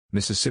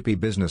Mississippi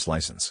Business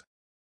License.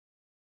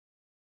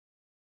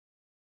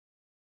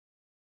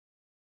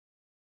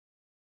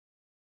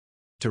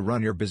 To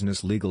run your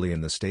business legally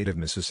in the state of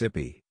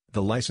Mississippi,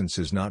 the license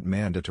is not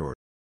mandatory.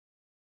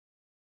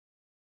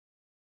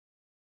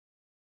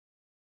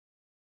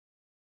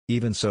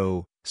 Even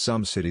so,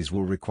 some cities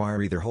will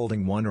require either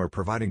holding one or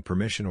providing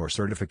permission or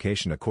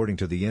certification according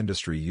to the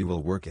industry you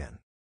will work in.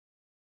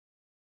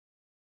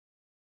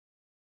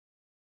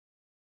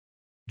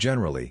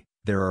 Generally,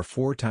 there are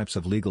 4 types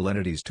of legal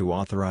entities to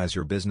authorize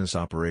your business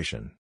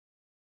operation: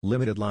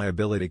 Limited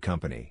Liability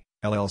Company,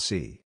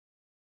 LLC;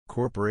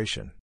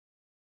 Corporation;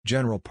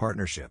 General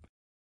Partnership;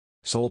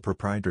 Sole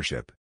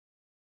Proprietorship.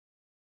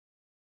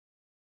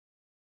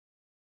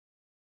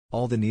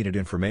 All the needed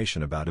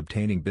information about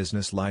obtaining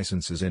business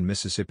licenses in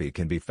Mississippi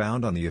can be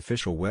found on the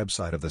official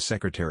website of the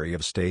Secretary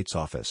of State's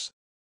office.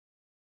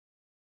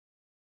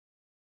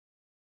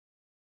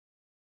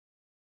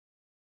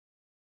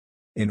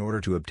 In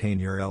order to obtain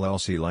your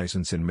LLC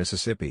license in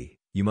Mississippi,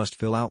 you must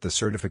fill out the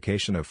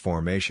certification of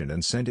formation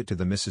and send it to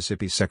the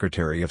Mississippi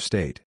Secretary of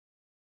State.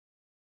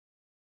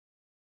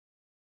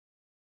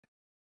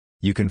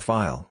 You can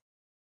file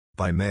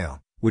by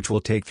mail, which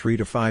will take 3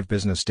 to 5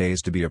 business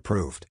days to be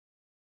approved.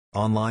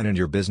 Online, and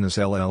your business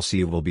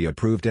LLC will be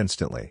approved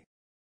instantly.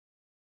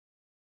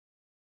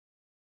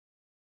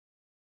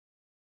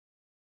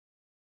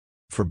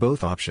 For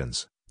both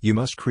options, you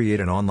must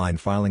create an online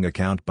filing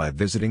account by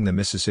visiting the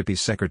Mississippi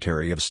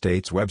Secretary of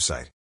State's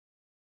website.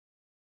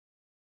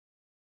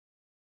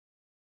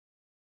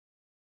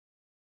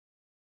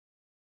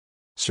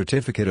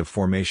 Certificate of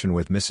Formation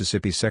with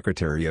Mississippi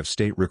Secretary of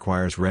State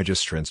requires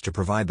registrants to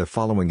provide the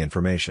following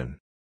information: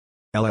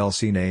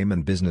 LLC name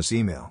and business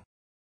email,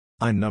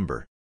 IN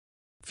number,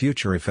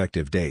 future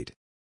effective date,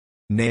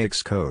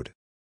 NAICS code,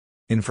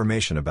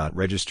 information about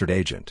registered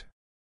agent,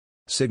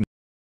 signature.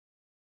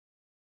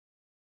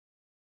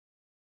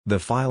 The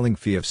filing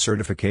fee of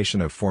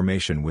certification of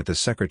formation with the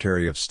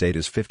Secretary of State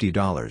is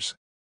 $50.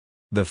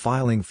 The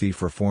filing fee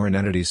for foreign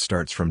entities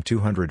starts from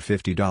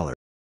 $250.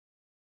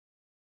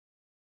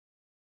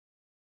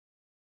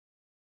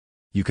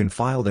 You can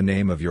file the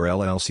name of your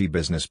LLC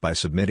business by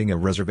submitting a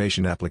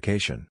reservation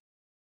application.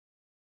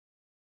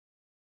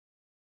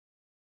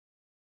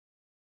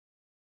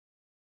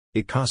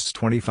 It costs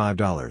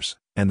 $25,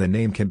 and the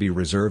name can be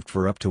reserved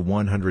for up to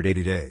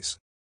 180 days.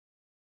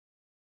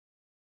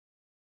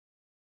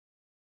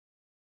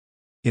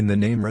 In the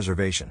name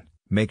reservation,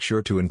 make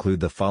sure to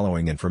include the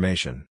following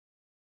information: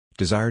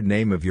 desired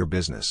name of your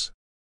business,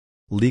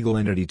 legal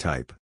entity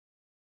type,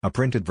 a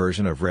printed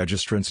version of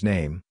registrant's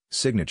name,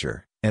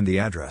 signature, and the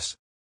address.